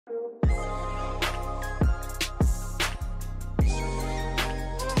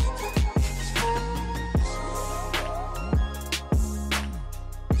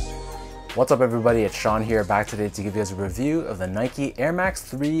What's up everybody, it's Sean here, back today to give you guys a review of the Nike Air Max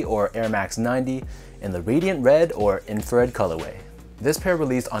 3 or Air Max 90 in the Radiant Red or Infrared colorway. This pair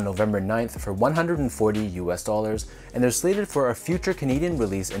released on November 9th for $140 US, and they're slated for a future Canadian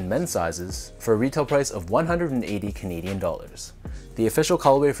release in men's sizes for a retail price of 180 Canadian dollars. The official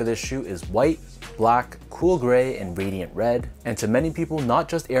colorway for this shoe is white, black, cool gray, and radiant red, and to many people, not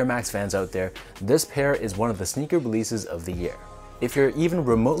just Air Max fans out there, this pair is one of the sneaker releases of the year. If you're even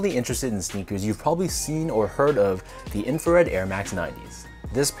remotely interested in sneakers, you've probably seen or heard of the Infrared Air Max 90s.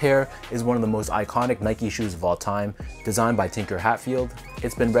 This pair is one of the most iconic Nike shoes of all time, designed by Tinker Hatfield.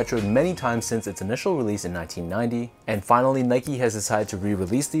 It's been retroed many times since its initial release in 1990, and finally Nike has decided to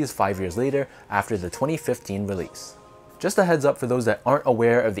re-release these 5 years later after the 2015 release. Just a heads up for those that aren't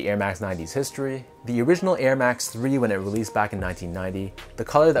aware of the Air Max 90's history, the original Air Max 3 when it released back in 1990, the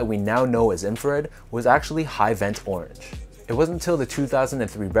color that we now know as infrared was actually high vent orange. It wasn't until the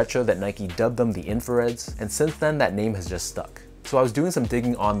 2003 retro that Nike dubbed them the Infrareds, and since then that name has just stuck. So I was doing some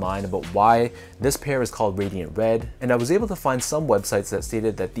digging online about why this pair is called Radiant Red, and I was able to find some websites that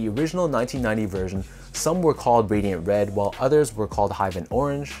stated that the original 1990 version, some were called Radiant Red while others were called High Vent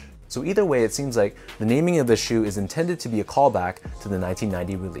Orange. So either way, it seems like the naming of this shoe is intended to be a callback to the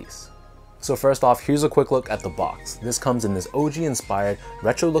 1990 release. So first off, here's a quick look at the box. This comes in this OG inspired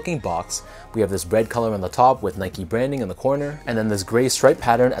retro looking box. We have this red color on the top with Nike branding in the corner, and then this gray stripe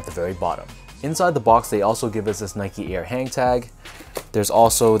pattern at the very bottom. Inside the box, they also give us this Nike Air hang tag. There's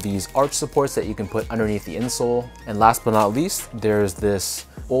also these arch supports that you can put underneath the insole. And last but not least, there's this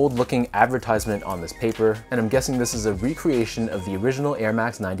old looking advertisement on this paper. And I'm guessing this is a recreation of the original Air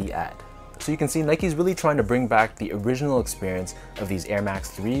Max 90 ad. So you can see Nike's really trying to bring back the original experience of these Air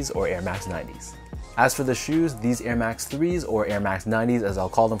Max 3s or Air Max 90s. As for the shoes, these Air Max 3s or Air Max 90s, as I'll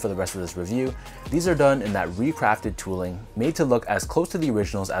call them for the rest of this review, these are done in that recrafted tooling made to look as close to the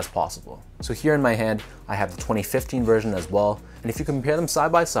originals as possible. So here in my hand, I have the 2015 version as well, and if you compare them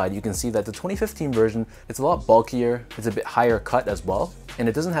side by side, you can see that the 2015 version, it's a lot bulkier, it's a bit higher cut as well, and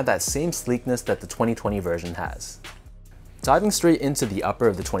it doesn't have that same sleekness that the 2020 version has. Diving straight into the upper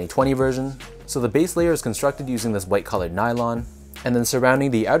of the 2020 version, so the base layer is constructed using this white colored nylon, and then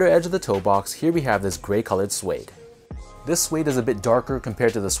surrounding the outer edge of the toe box, here we have this gray colored suede. This suede is a bit darker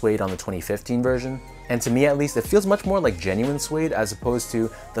compared to the suede on the 2015 version, and to me at least, it feels much more like genuine suede as opposed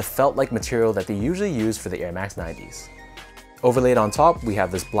to the felt-like material that they usually use for the Air Max 90s. Overlaid on top, we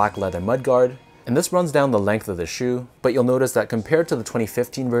have this black leather mudguard, and this runs down the length of the shoe, but you'll notice that compared to the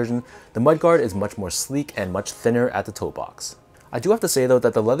 2015 version, the mudguard is much more sleek and much thinner at the toe box. I do have to say though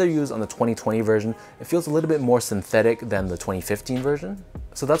that the leather used on the 2020 version, it feels a little bit more synthetic than the 2015 version.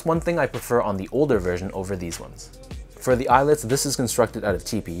 So that's one thing I prefer on the older version over these ones. For the eyelets, this is constructed out of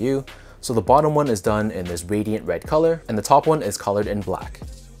TPU. So the bottom one is done in this radiant red color and the top one is colored in black.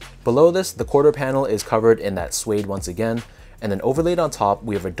 Below this, the quarter panel is covered in that suede once again, and then overlaid on top,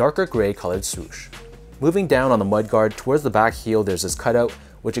 we have a darker gray colored swoosh. Moving down on the mudguard towards the back heel, there's this cutout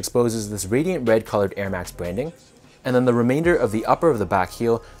which exposes this radiant red colored Air Max branding. And then the remainder of the upper of the back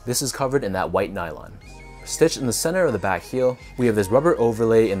heel, this is covered in that white nylon. Stitched in the center of the back heel, we have this rubber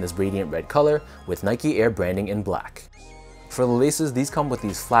overlay in this radiant red color with Nike Air branding in black. For the laces, these come with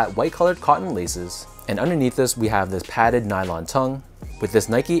these flat white colored cotton laces, and underneath this we have this padded nylon tongue with this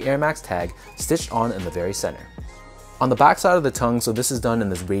Nike Air Max tag stitched on in the very center. On the back side of the tongue, so this is done in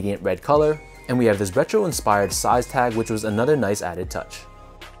this radiant red color, and we have this retro inspired size tag, which was another nice added touch.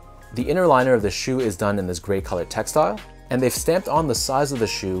 The inner liner of the shoe is done in this gray colored textile, and they've stamped on the size of the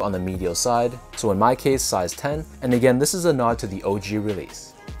shoe on the medial side, so in my case size 10, and again this is a nod to the OG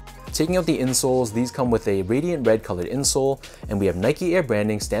release. Taking out the insoles, these come with a radiant red colored insole, and we have Nike Air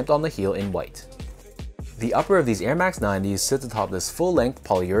branding stamped on the heel in white. The upper of these Air Max 90s sits atop this full-length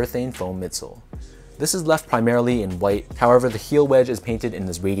polyurethane foam midsole. This is left primarily in white, however the heel wedge is painted in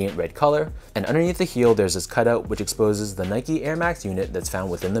this radiant red color, and underneath the heel there's this cutout which exposes the Nike Air Max unit that's found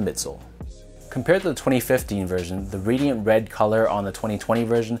within the midsole. Compared to the 2015 version, the radiant red color on the 2020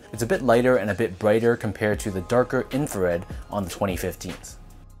 version is a bit lighter and a bit brighter compared to the darker infrared on the 2015s.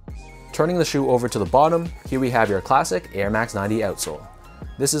 Turning the shoe over to the bottom, here we have your classic Air Max 90 outsole.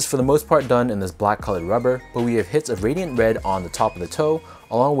 This is for the most part done in this black colored rubber, but we have hits of radiant red on the top of the toe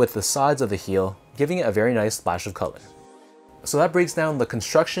along with the sides of the heel, giving it a very nice splash of color. So that breaks down the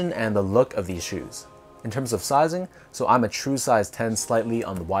construction and the look of these shoes. In terms of sizing, so I'm a true size 10, slightly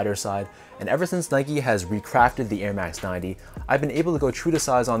on the wider side, and ever since Nike has recrafted the Air Max 90, I've been able to go true to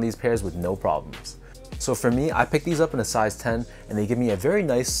size on these pairs with no problems. So for me, I picked these up in a size 10 and they give me a very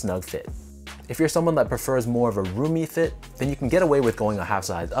nice snug fit. If you're someone that prefers more of a roomy fit, then you can get away with going a half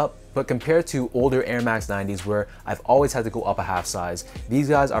size up, but compared to older Air Max 90s where I've always had to go up a half size, these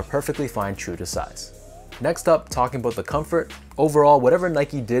guys are perfectly fine true to size. Next up, talking about the comfort. Overall, whatever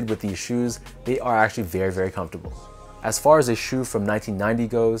Nike did with these shoes, they are actually very, very comfortable. As far as a shoe from 1990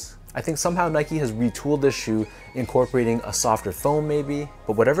 goes, I think somehow Nike has retooled this shoe, incorporating a softer foam maybe,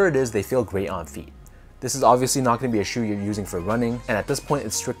 but whatever it is, they feel great on feet. This is obviously not going to be a shoe you're using for running, and at this point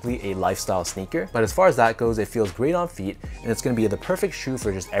it's strictly a lifestyle sneaker, but as far as that goes, it feels great on feet, and it's going to be the perfect shoe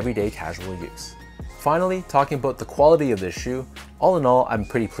for just everyday casual use. Finally, talking about the quality of this shoe, all in all, I'm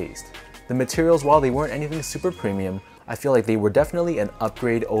pretty pleased. The materials, while they weren't anything super premium, I feel like they were definitely an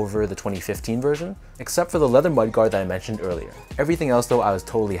upgrade over the 2015 version, except for the leather mudguard that I mentioned earlier. Everything else though I was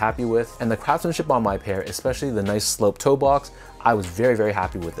totally happy with, and the craftsmanship on my pair, especially the nice sloped toe box, I was very, very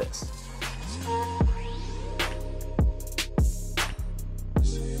happy with this.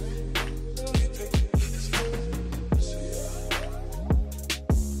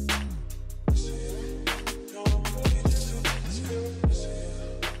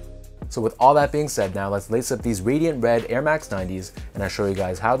 So with all that being said, now let's lace up these radiant red Air Max 90s and I'll show you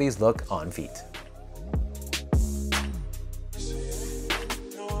guys how these look on feet.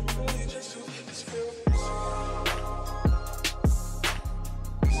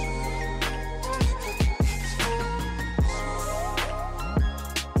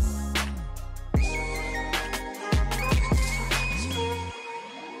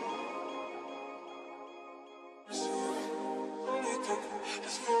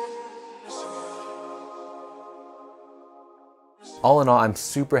 All in all, I'm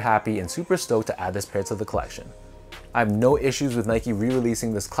super happy and super stoked to add this pair to the collection. I have no issues with Nike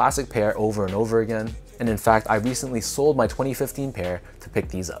re-releasing this classic pair over and over again, and in fact, I recently sold my 2015 pair to pick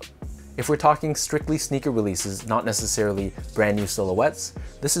these up. If we're talking strictly sneaker releases, not necessarily brand new silhouettes,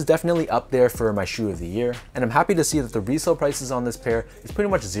 this is definitely up there for my shoe of the year, and I'm happy to see that the resale prices on this pair is pretty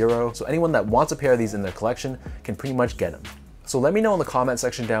much zero, so anyone that wants a pair of these in their collection can pretty much get them. So let me know in the comment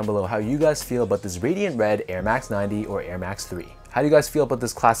section down below how you guys feel about this radiant red Air Max 90 or Air Max 3. How do you guys feel about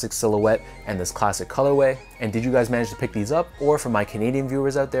this classic silhouette and this classic colorway? And did you guys manage to pick these up? Or for my Canadian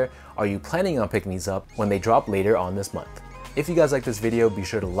viewers out there, are you planning on picking these up when they drop later on this month? If you guys like this video, be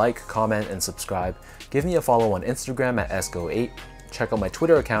sure to like, comment, and subscribe. Give me a follow on Instagram at sgo8, check out my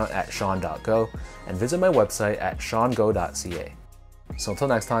Twitter account at sean.go, and visit my website at seango.ca. So until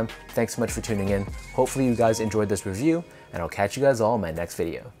next time, thanks so much for tuning in. Hopefully you guys enjoyed this review, and I'll catch you guys all in my next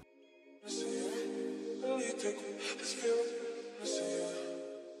video.